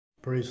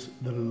Praise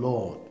the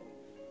Lord.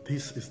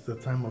 This is the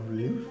time of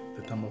relief,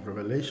 the time of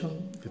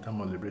revelation, the time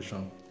of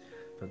liberation,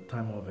 the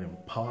time of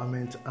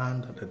empowerment,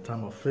 and the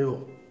time of favor.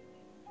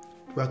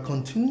 We are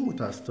continuing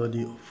with our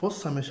study of 1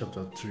 Samuel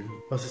chapter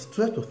 2, verses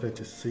 12 to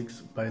 36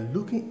 by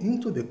looking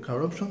into the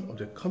corruption of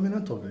the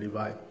covenant of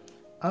Levi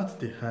at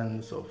the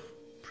hands of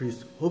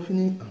priests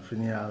Hophni and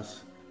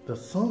Phinehas, the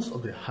sons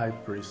of the high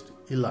priest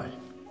Eli.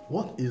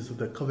 What is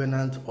the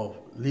covenant of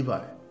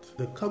Levi?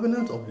 The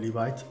covenant of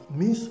Levites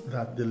means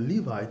that the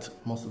Levites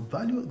must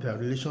value their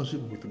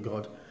relationship with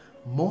God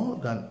more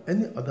than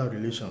any other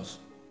relations,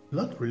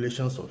 not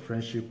relations of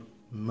friendship,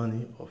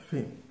 money, or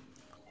fame.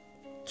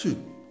 2.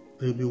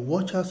 They will be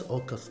watchers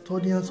or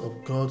custodians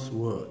of God's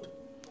word.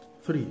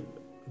 3.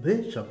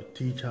 They shall be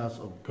teachers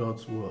of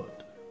God's word.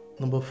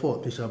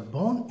 4. They shall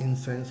burn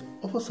incense,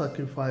 offer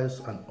sacrifice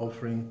and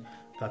offering,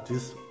 that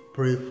is,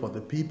 pray for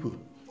the people.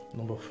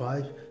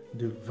 5.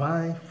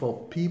 Divine for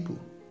people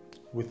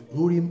with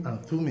Urim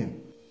and Thummim,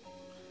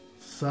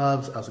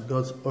 serves as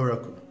God's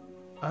oracle.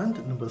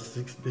 And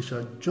 6, they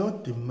shall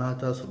judge the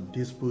matters of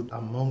dispute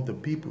among the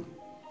people,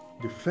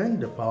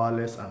 defend the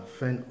powerless and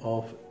fend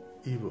off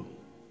evil.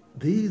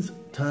 These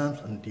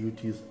terms and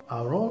duties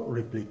are all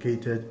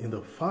replicated in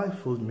the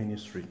fivefold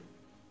ministry: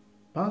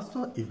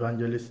 pastor,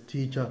 evangelist,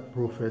 teacher,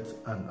 prophet,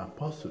 and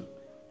apostle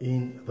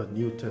in the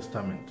New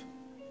Testament.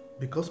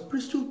 Because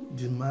priesthood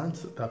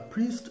demands that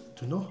priests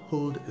do not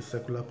hold a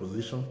secular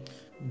position,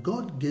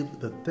 God gave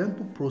the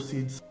temple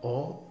proceeds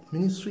or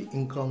ministry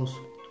incomes,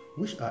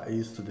 which are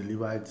his, to the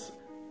Levites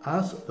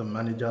as the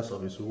managers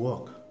of his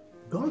work.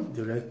 God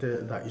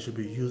directed that it should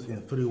be used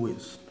in 3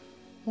 ways.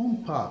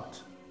 One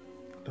part,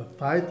 the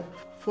tithe,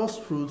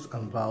 first fruits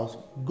and vows,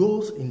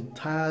 goes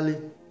entirely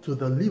to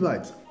the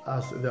Levites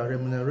as their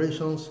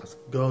remunerations as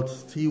God's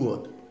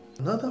steward.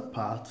 Another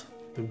part,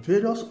 the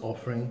various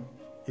offering,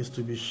 is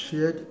to be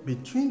shared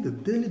between the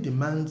daily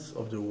demands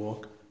of the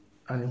work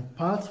and in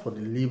part for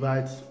the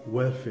Levites'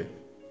 welfare.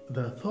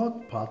 The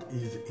third part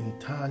is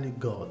entirely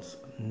God's,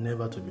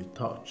 never to be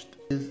touched.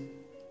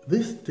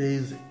 This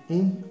stays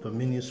in the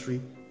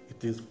ministry,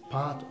 it is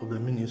part of the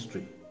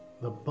ministry.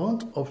 The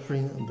burnt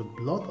offering, the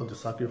blood of the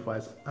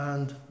sacrifice,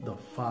 and the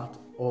fat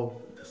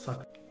of the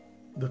sacrifice.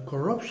 The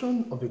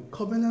corruption of the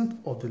covenant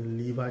of the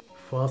Levite,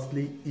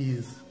 firstly,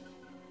 is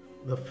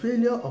the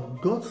failure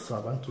of God's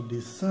servant to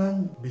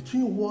discern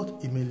between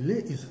what he may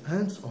lay his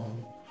hands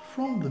on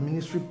from the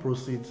ministry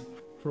proceeds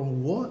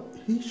from what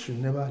he should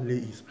never lay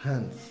his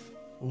hands.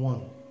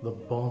 1. The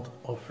burnt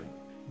offering.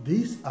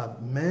 These are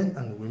men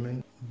and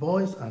women,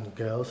 boys and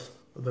girls,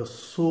 the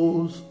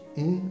souls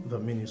in the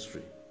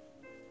ministry.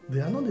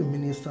 They are not the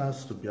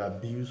ministers to be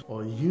abused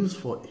or used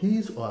for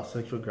his or her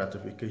sexual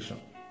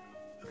gratification.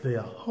 They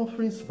are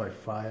offerings by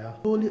fire,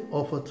 wholly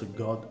offered to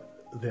God.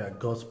 They are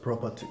God's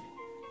property.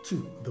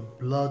 2. The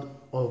blood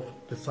of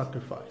the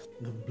sacrifice,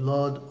 the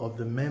blood of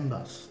the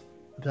members,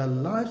 their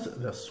lives,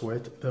 their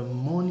sweat, their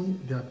money,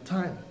 their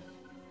time.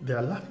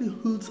 Their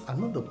livelihoods are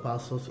not the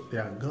pastors, they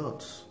are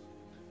God's.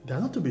 They are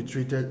not to be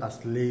treated as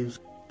slaves,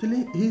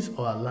 stealing his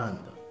or her land.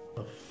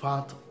 The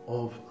fat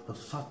of the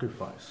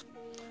sacrifice,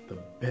 the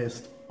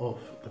best of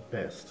the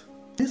best.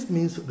 This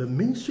means the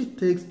ministry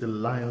takes the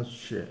lion's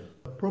share.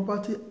 The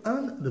property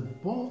and the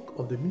bulk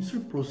of the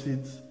ministry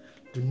proceeds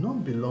do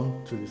not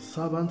belong to the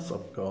servants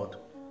of God.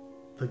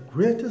 The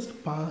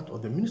greatest part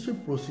of the ministry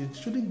proceeds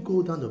shouldn't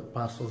go down the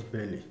pastor's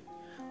belly,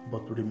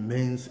 but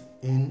remains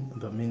in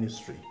the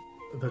ministry.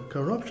 The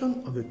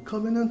corruption of the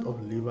covenant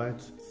of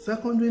Levites,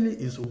 secondarily,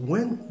 is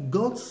when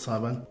God's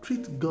servant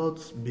treats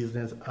God's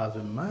business as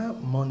a mere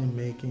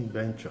money-making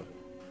venture.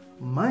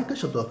 Micah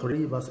chapter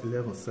 3 verse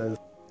 11 says,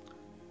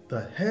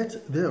 "The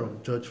head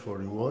thereof judge for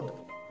reward,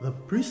 the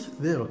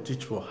priest thereof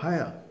teach for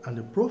hire, and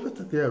the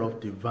prophet thereof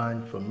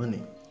divine for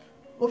money."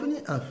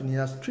 Hophni and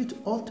Phinehas treat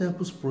all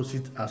temple's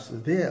proceeds as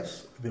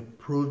theirs, the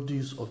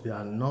produce of their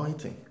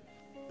anointing.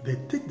 They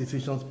take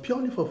decisions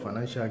purely for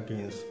financial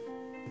gains.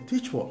 They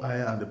teach for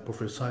hire and they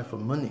prophesy for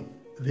money.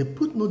 They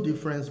put no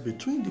difference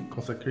between the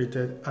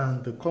consecrated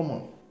and the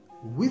common.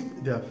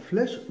 With their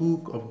flesh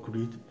hook of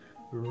greed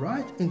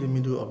right in the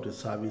middle of the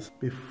service,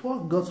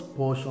 before God's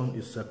portion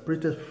is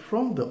separated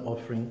from the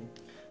offering,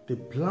 they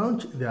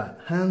plunge their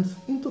hands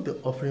into the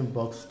offering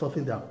box,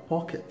 stuffing their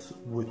pockets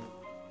with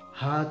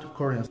hard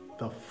currency,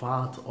 the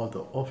fat of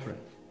the offering.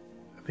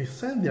 They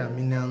send their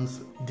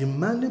minions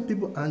demanding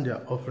people hand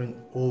their offering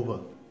over.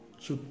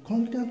 Should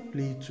congregants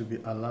plead to be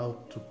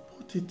allowed to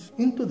put it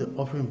into the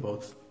offering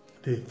box,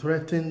 they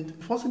threatened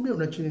forcibly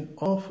wrenching it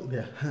off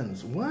their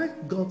hands. Why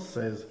God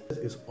says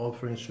his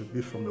offering should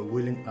be from the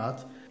willing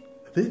heart,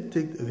 they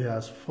take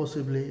theirs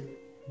forcibly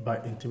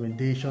by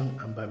intimidation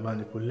and by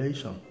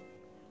manipulation.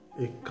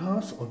 A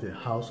curse of the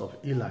house of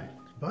Eli.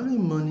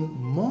 Valuing money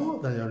more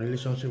than your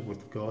relationship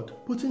with God,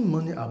 putting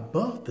money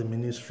above the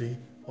ministry,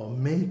 or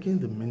making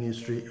the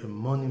ministry a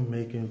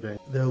money-making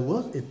venture. There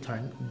was a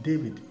time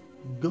David,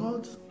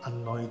 God's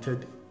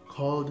anointed,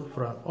 called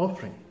for an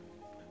offering.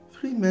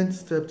 3 men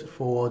stepped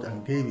forward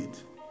and gave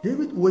it.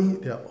 David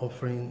weighed their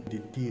offering,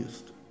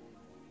 deduced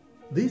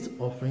This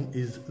offering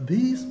is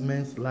these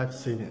men's life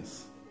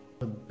savings,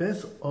 the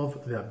best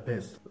of their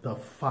best, the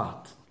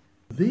fat.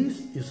 This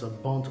is a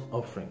burnt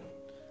offering,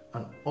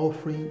 an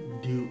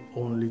offering due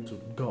only to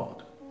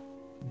God.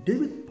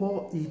 David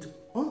poured it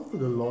unto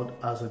the Lord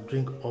as a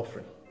drink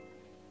offering.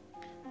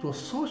 It was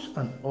such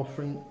an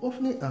offering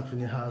Hophni and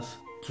Phinehas,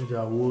 to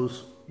their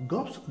woes,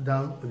 gulped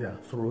down their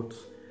throats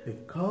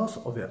because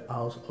of the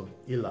house of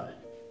Eli.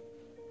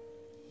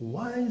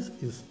 Wise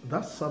is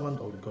that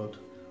servant of God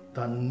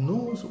that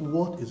knows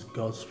what is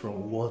God's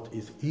from what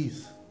is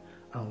his,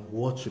 and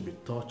what should be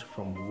touched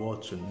from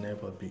what should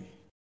never be.